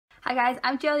Hi guys,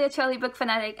 I'm Julia, Charlie Book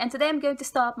Fanatic, and today I'm going to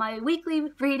start my weekly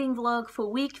reading vlog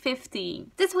for week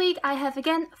 15. This week I have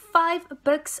again 5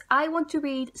 books I want to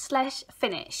read /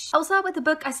 finish. I'll start with the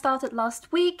book I started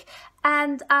last week,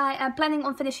 and I am planning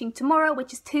on finishing tomorrow,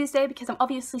 which is Tuesday, because I'm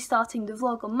obviously starting the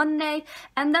vlog on Monday,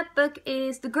 and that book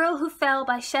is The Girl Who Fell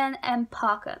by Shannon and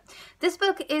Parker. This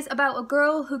book is about a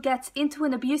girl who gets into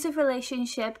an abusive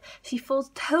relationship. She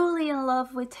falls totally in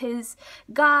love with his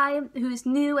guy who's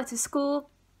new at his school.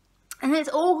 And it's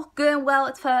all going well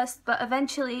at first, but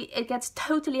eventually it gets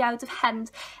totally out of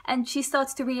hand and she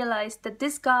starts to realize that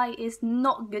this guy is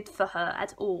not good for her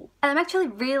at all. And I'm actually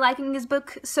really liking this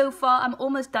book so far. I'm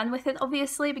almost done with it,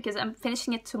 obviously, because I'm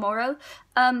finishing it tomorrow.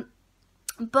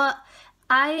 But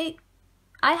I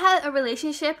had a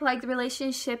relationship, like the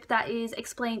relationship that is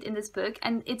explained in this book,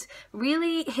 and it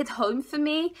really hit home for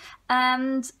me.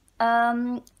 And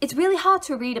it's really hard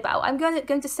to read about. I'm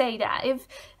going to say that. If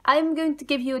I'm going to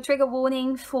give you a trigger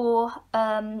warning for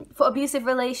abusive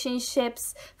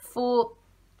relationships, for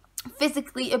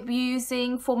physically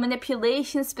abusing, for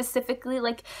manipulation specifically.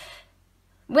 Like,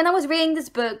 when I was reading this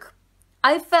book,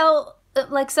 I felt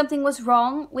like something was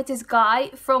wrong with this guy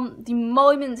from the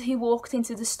moment he walked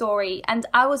into the story. And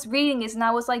I was reading this and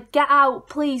I was like, get out,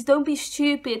 please, don't be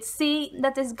stupid. See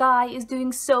that this guy is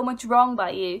doing so much wrong by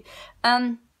you.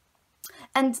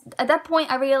 And at that point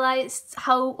I realized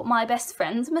how my best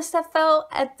friends must have felt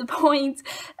at the point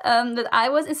that I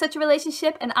was in such a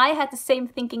relationship, and I had the same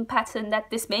thinking pattern that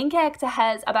this main character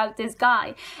has about this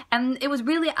guy. And it was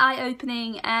really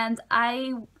eye-opening, and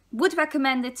I would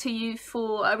recommend it to you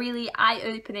for a really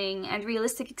eye-opening and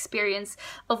realistic experience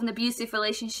of an abusive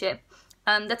relationship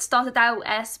that started out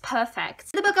as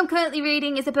perfect. The book I'm currently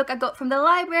reading is a book I got from the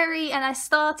library, and I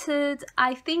started,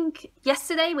 I think,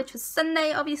 yesterday, which was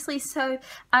Sunday, obviously, so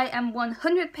I am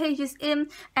 100 pages in,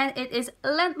 and it is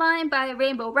Landline by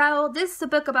Rowell. This is a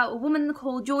book about a woman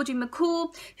called Georgie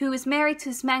McCool, who is married to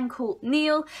this man called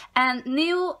Neil, and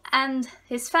Neil and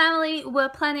his family were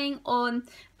planning on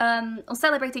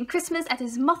celebrating Christmas at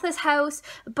his mother's house,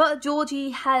 but Georgie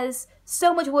has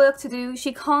so much work to do,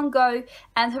 she can't go,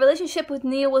 and her relationship with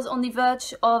Neil was on the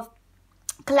verge of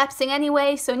collapsing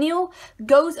anyway, so Neil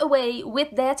goes away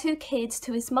with their 2 kids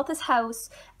to his mother's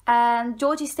house, and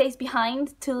Georgie stays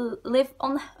behind to live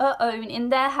on her own in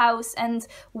their house and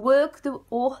work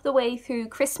all the way through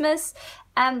Christmas.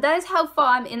 And that is how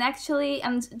far I'm in, actually.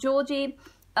 And Georgie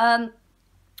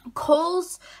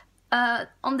calls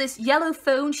on this yellow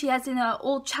phone she has in her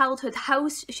old childhood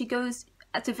house. She goes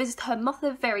to visit her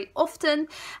mother very often,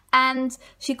 and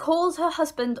she calls her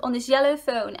husband on this yellow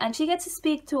phone, and she gets to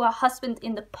speak to her husband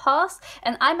in the past.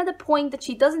 And I'm at a point that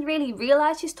she doesn't really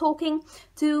realize she's talking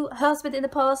to her husband in the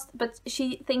past, but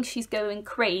she thinks she's going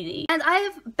crazy. And I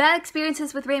have bad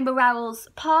experiences with Rowell's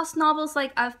past novels.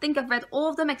 Like, I think I've read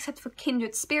all of them except for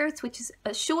Kindred Spirits, which is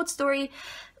a short story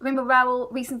Rowell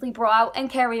recently brought out, and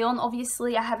Carry On,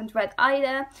 obviously, I haven't read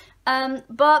either.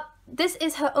 But this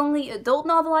is her only adult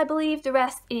novel, I believe. The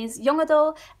rest is young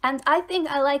adult, and I think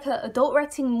I like her adult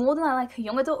writing more than I like her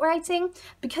young adult writing,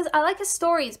 because I like her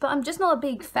stories, but I'm just not a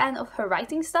big fan of her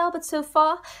writing style. But so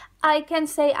far, I can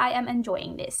say I am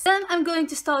enjoying this. Then I'm going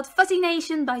to start Fuzzy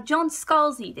Nation by John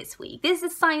Scalzi this week. This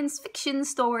is a science fiction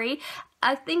story.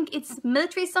 I think it's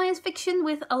military science fiction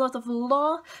with a lot of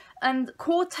law and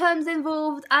court terms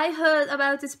involved. I heard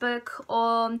about this book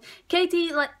on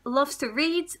Katie Loves to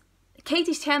Read,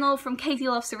 Katie's channel from Katie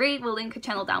Loves to Read. We'll link her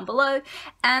channel down below.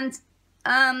 And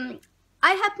I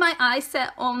had my eyes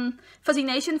set on Fuzzy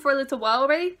Nation for a little while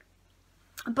already,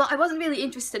 but I wasn't really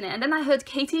interested in it. And then I heard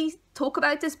Katie talk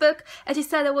about this book, and she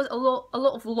said there was a lot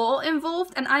of law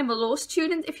involved, and I'm a law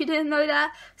student, if you didn't know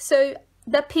that. So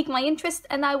that piqued my interest,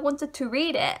 and I wanted to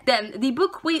read it. Then the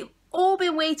book we all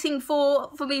been waiting for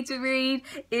me to read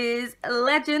is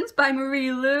Legends by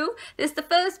Marie Lu. This is the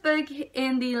first book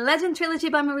in the Legend trilogy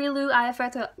by Marie Lu. I have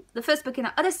read the first book in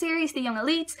her other series, The Young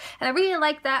Elites, and I really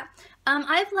like that.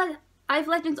 I've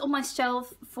Legends on my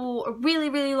shelf for a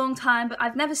really long time, but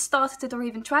I've never started it or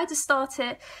even tried to start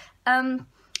it.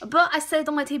 But I said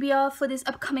on my TBR for this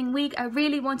upcoming week, I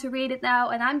really want to read it now,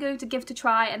 and I'm going to give it a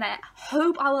try, and I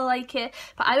hope I will like it.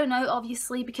 But I don't know,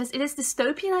 obviously, because it is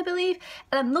dystopian, I believe,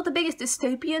 and I'm not the biggest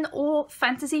dystopian or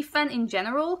fantasy fan in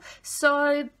general,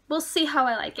 so we'll see how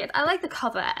I like it. I like the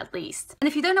cover, at least. And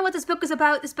if you don't know what this book is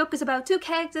about 2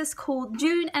 characters called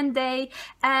June and Day,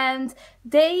 and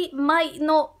they might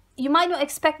not, you might not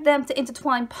expect them to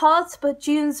intertwine paths, but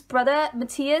June's brother,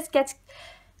 Matthias, gets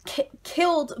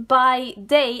killed by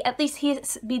Day. At least he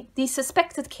is the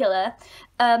suspected killer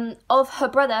of her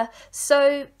brother.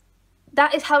 So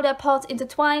that is how their paths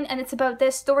intertwine, and it's about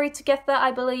their story together,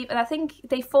 I believe, and I think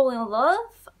they fall in love.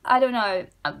 I don't know,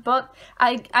 but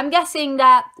I'm guessing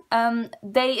that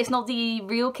Day is not the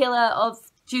real killer of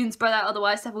June's brother,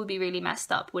 otherwise that would be really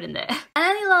messed up, wouldn't it?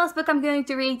 And the last book I'm going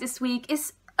to read this week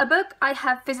is a book I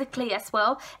have physically as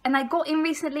well, and I got in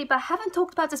recently, but I haven't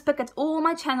talked about this book at all on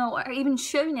my channel or even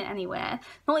shown it anywhere,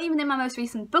 not even in my most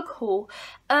recent book haul.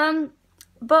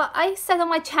 But I said on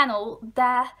my channel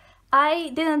that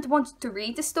I didn't want to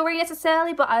read the story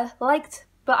necessarily, but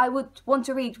I would want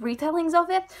to read retellings of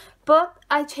it, but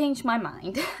I changed my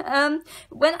mind.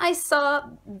 When I saw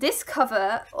this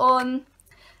cover on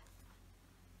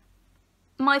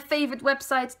my favorite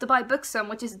website to buy books on,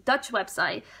 which is a Dutch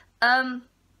website,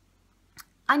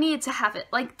 I needed to have it.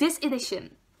 Like, this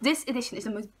edition is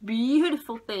the most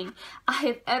beautiful thing I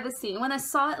have ever seen. When I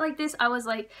saw it like this, I was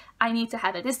like, I need to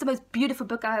have it. This is the most beautiful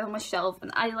book I have on my shelf,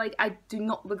 and I do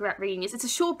not regret reading this. It's a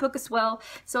short book as well,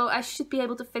 so I should be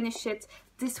able to finish it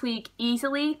this week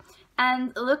easily.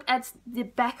 And look at the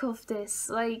back of this,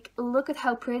 like, look at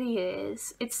how pretty it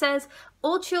is. It says,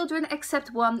 "All children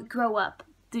except one grow up.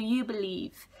 Do you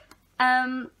believe?"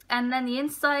 And then the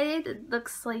inside, it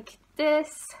looks like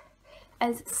this.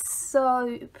 And it's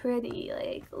so pretty,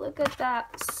 like, look at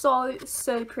that, so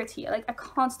pretty, like, I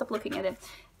can't stop looking at it.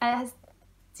 And it has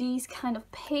these kind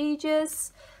of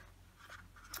pages,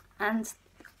 and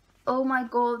oh my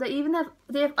god,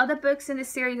 they have other books in this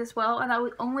series as well, and I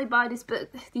would only buy these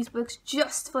books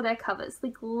just for their covers.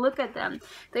 Like, look at them.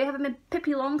 They have them in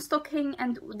Pippi Longstocking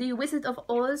and The Wizard of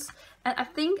Oz, and I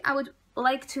think I would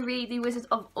like to read The Wizard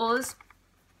of Oz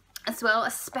as well,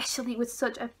 especially with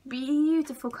such a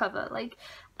beautiful cover. Like,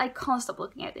 I can't stop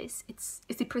looking at this. It's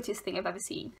the prettiest thing I've ever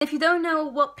seen. If you don't know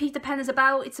what Peter Pan is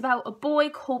about, it's about a boy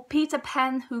called Peter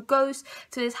Pan who goes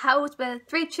to his house where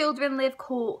 3 children live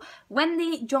called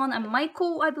Wendy, John and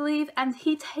Michael, I believe, and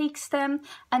he takes them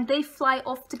and they fly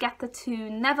off together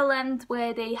to Neverland,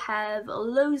 where they have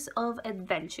loads of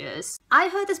adventures. I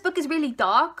heard this book is really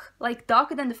dark, like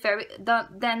darker than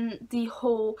the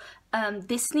whole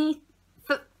Disney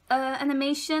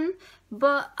animation,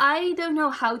 but I don't know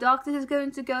how dark this is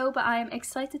going to go, but I am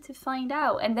excited to find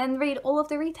out and then read all of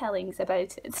the retellings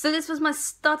about it. So this was my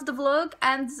start of the vlog,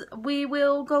 and we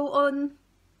will go on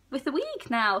with the week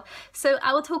now. So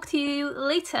I will talk to you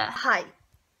later. Hi,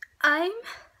 I'm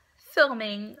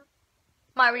filming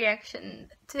my reaction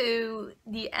to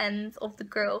The End of The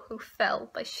Girl Who Fell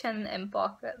by Shannon and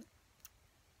Barrie.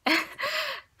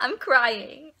 I'm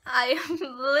crying. I am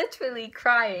literally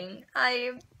crying.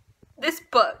 This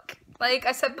book, like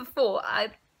I said before,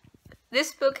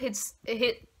 this book hits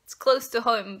close to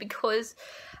home because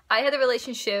I had a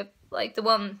relationship like the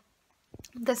one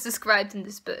that's described in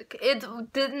this book. It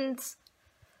didn't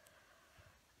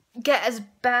get as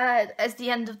bad as the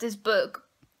end of this book.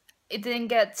 It didn't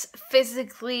get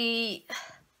physical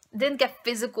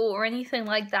or anything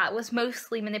like that. It was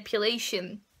mostly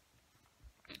manipulation.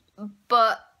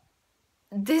 But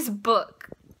this book,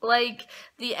 like,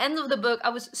 the end of the book, I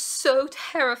was so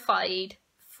terrified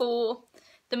for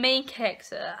the main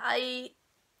character.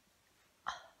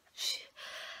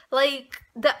 Like,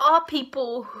 there are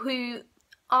people who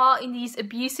are in these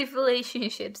abusive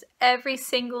relationships every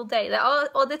single day. There are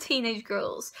other teenage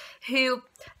girls who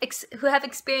have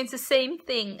experienced the same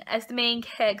thing as the main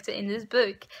character in this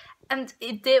book. And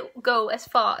it did go as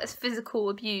far as physical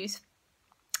abuse.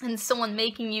 And someone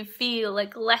making you feel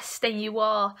like less than you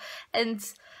are, and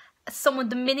someone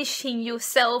diminishing your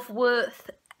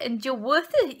self-worth and your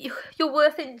worth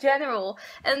in general,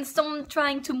 and someone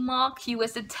trying to mark you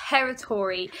as a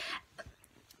territory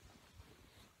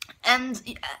and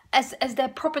as their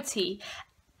property.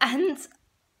 And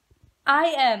I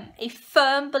am a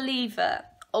firm believer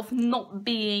of not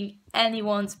being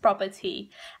anyone's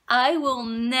property. I will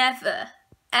never,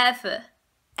 ever,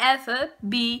 ever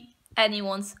be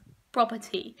anyone's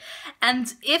property.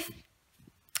 And if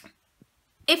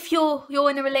you're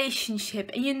in a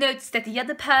relationship and you notice that the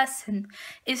other person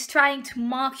is trying to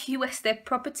mark you as their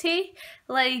property,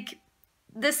 like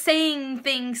they're saying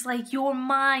things like, "You're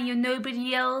mine, you're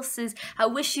nobody else's, I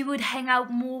wish you would hang out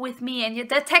more with me," and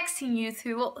they're texting you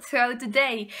throughout the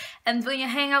day, and when you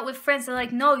hang out with friends, they're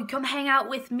like, "No, come hang out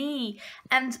with me,"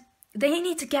 and they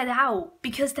need to get out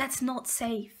because that's not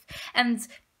safe. And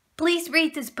please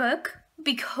read this book,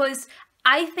 because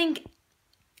I think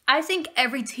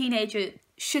every teenager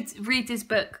should read this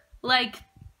book. Like,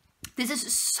 this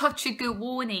is such a good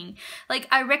warning. Like,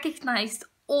 I recognized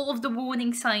all of the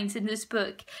warning signs in this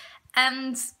book,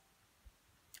 and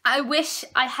I wish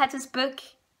I had this book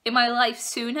in my life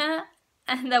sooner,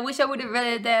 and I wish I would have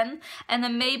read it then, and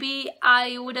then maybe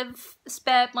I would have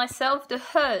spared myself the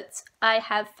hurt I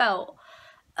have felt.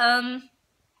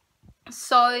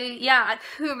 So yeah, I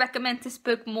could recommend this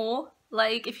book more.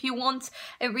 Like, if you want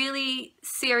a really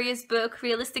serious book,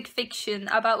 realistic fiction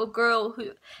about a girl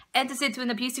who enters into an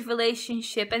abusive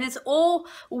relationship, and it's all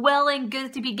well and good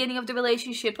at the beginning of the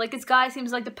relationship, like this guy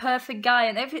seems like the perfect guy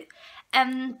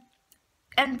and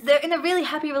they're in a really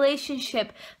happy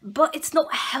relationship, but it's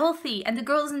not healthy, and the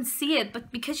girl doesn't see it,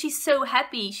 but because she's so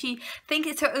happy, she thinks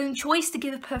it's her own choice to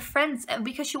give up her friends, and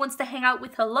because she wants to hang out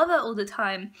with her lover all the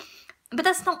time. But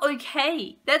that's not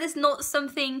okay. That is not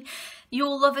something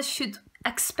your lover should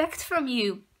expect from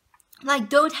you. Like,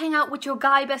 don't hang out with your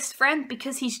guy best friend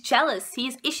because he's jealous. He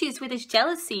has issues with his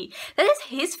jealousy. That is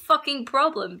his fucking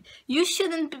problem. You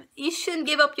shouldn't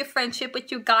give up your friendship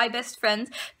with your guy best friend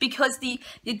because the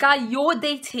guy you're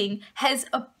dating has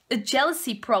a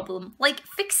jealousy problem. Like,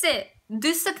 fix it.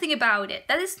 Do something about it.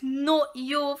 That is not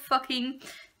your fucking...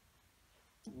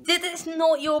 That is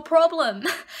not your problem.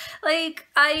 Like,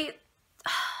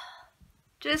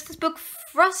 this book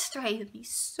frustrated me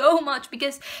so much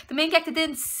because the main character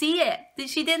didn't see it.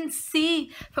 She didn't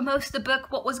see for most of the book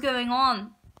what was going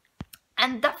on.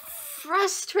 And that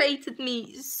frustrated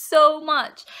me so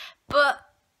much. But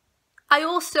I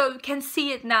also can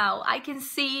see it now. I can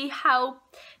see how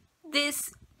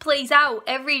this plays out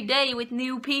every day with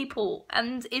new people.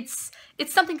 And it's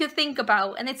something to think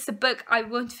about. And it's a book I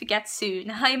won't forget soon.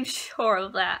 I'm sure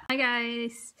of that. Hi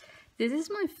guys. This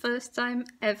is my first time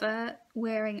ever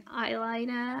wearing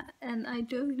eyeliner, and I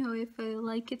don't know if I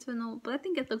like it or not, but I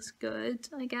think it looks good,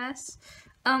 I guess.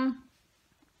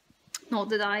 Not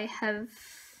that I have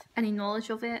any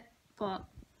knowledge of it, but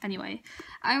anyway.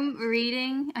 I'm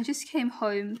reading. I just came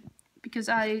home because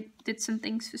I did some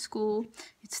things for school.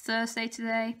 It's Thursday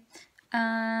today,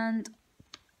 and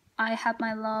I had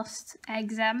my last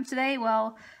exam today.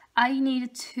 Well, I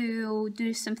needed to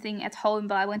do something at home,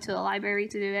 but I went to the library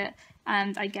to do it,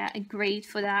 and I get a grade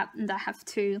for that, and I have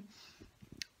to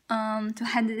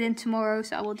hand it in tomorrow,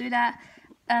 so I will do that.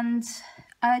 And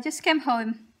I just came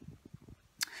home,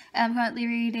 and I'm currently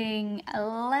reading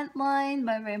Landline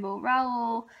by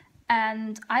Rowell,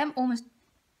 and I am almost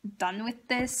done with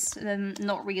this.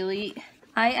 Not really.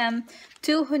 I am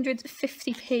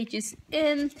 250 pages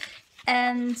in,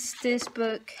 and this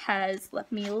book has,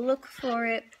 let me look for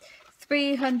it,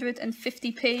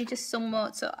 350 pages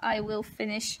somewhat, so I will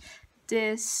finish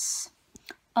this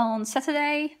on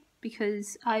Saturday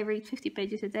because I read 50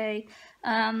 pages a day.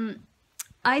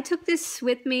 I took this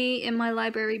with me in my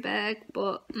library bag,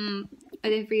 but I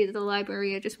didn't read it at the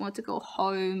library. I just wanted to go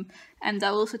home, and I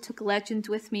also took Legend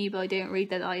with me, but I didn't read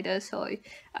that either, so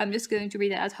I'm just going to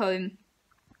read it at home.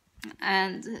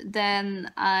 And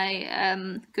then I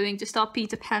am going to start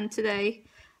Peter Pan today,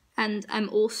 and I'm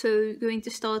also going to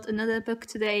start another book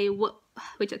today,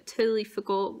 which I totally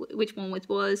forgot which one it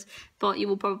was, but you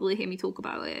will probably hear me talk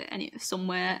about it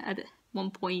somewhere at one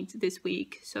point this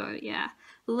week, so yeah,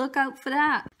 look out for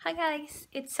that. Hi guys,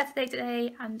 it's Saturday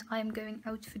today, and I'm going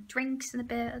out for drinks in a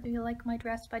bit. I really like my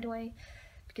dress, by the way,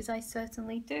 because I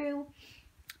certainly do.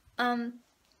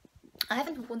 I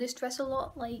haven't worn this dress a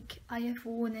lot. Like, I have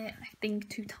worn it, I think,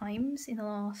 2 times in the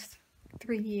last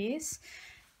 3 years.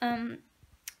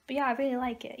 But yeah, I really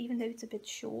like it, even though it's a bit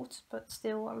short, but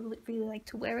still, I really like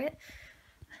to wear it.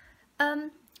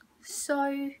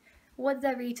 So, what did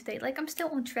I read today? Like, I'm still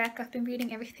on track. I've been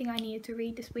reading everything I needed to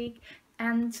read this week,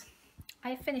 and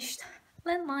I finished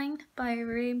Landline by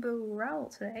Rowell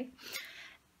today,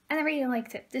 and I really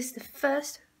liked it. This is the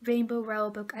first Rowell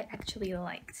book I actually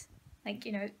liked. Like,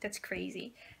 you know, that's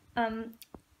crazy. I'm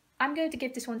going to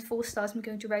give this one 4 stars. I'm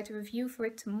going to write a review for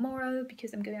it tomorrow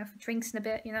because I'm going out for drinks in a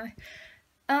bit, you know.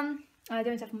 I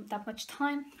don't have that much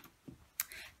time.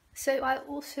 So I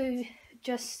also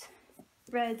just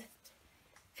read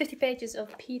 50 pages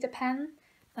of Peter Pan,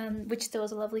 which still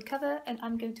has a lovely cover, and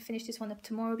I'm going to finish this one up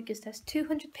tomorrow because there's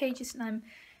 200 pages and I'm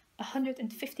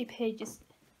 150 pages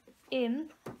in.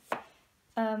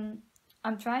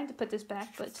 I'm trying to put this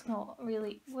back, but it's not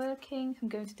really working. I'm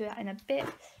going to do that in a bit.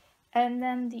 And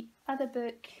then the other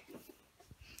book,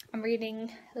 I'm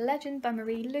reading Legend by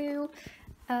Marie Lu.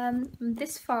 I'm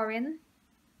this far in,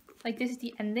 like this is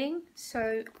the ending,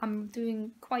 so I'm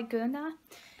doing quite good now.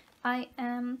 I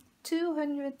am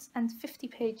 250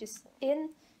 pages in,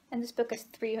 and this book has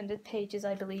 300 pages,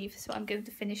 I believe, so I'm going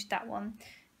to finish that one.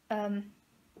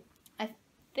 I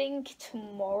think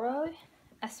tomorrow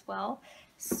as well.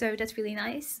 So that's really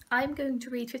nice. I'm going to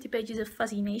read 50 pages of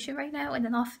Fuzzy Nation right now, and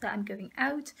then after that I'm going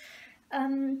out.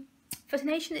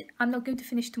 Fascination, I'm not going to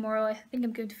finish tomorrow. I think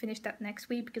I'm going to finish that next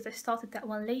week because I started that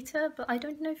one later, but I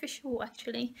don't know for sure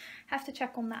actually. Have to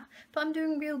check on that. But I'm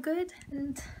doing real good,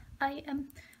 and I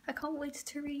can't wait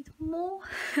to read more.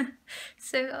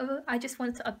 So I just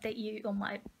wanted to update you on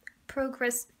my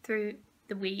progress through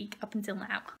the week up until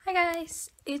now. Hi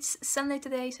guys, it's Sunday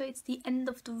today, so it's the end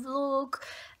of the vlog.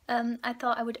 I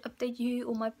thought I would update you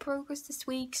on my progress this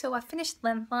week. So I finished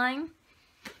Landline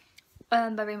by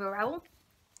Rowell.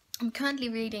 I'm currently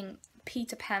reading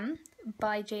Peter Pan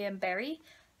by J.M. Barrie.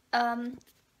 I'm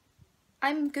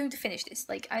going to finish this.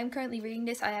 Like, I'm currently reading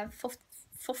this. I have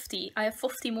 50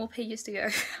 more pages to go.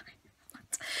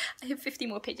 I have 50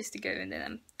 more pages to go, and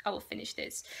then I will finish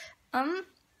this.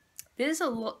 This is a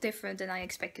lot different than I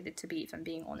expected it to be, if I'm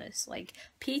being honest. Like,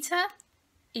 Peter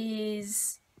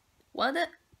is one of the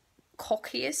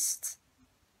cockiest,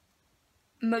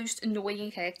 most annoying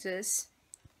characters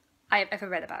I have ever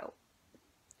read about.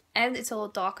 And it's a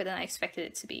lot darker than I expected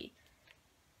it to be.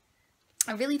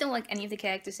 I really don't like any of the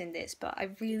characters in this, but I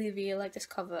really, really like this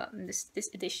cover and this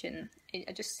edition.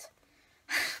 I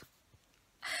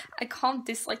can't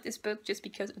dislike this book just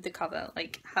because of the cover.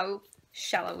 Like, how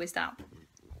shallow is that?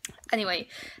 Anyway,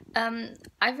 I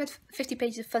read 50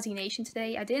 pages of Fuzzy Nation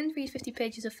today. I didn't read 50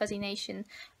 pages of Fuzzy Nation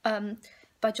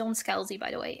by Scalzi, by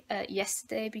the way,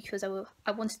 yesterday, because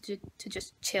I wanted to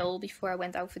just chill before I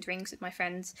went out for drinks with my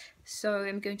friends. So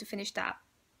I'm going to finish that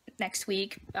next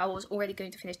week. I was already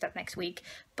going to finish that next week,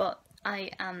 but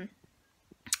I am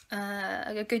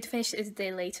going to finish it a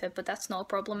day later, but that's not a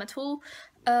problem at all.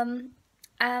 And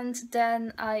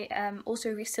then I am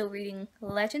also still reading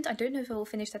Legend. I don't know if I will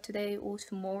finish that today or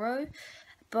tomorrow,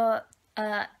 but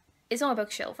it's on my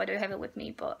bookshelf. I don't have it with me,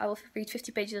 but I will read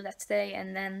 50 pages of that today,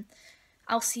 and then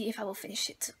I'll see if I will finish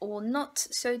it or not.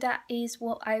 So that is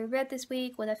what I read this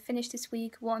week, what I finished this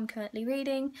week, what I'm currently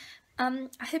reading. I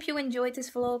hope you enjoyed this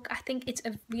vlog. I think it's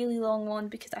a really long one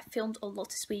because I filmed a lot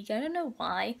this week. I don't know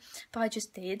why, but I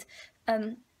just did.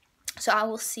 So I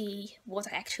will see what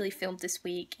I actually filmed this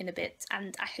week in a bit,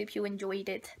 and I hope you enjoyed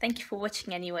it. Thank you for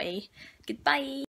watching anyway. Goodbye!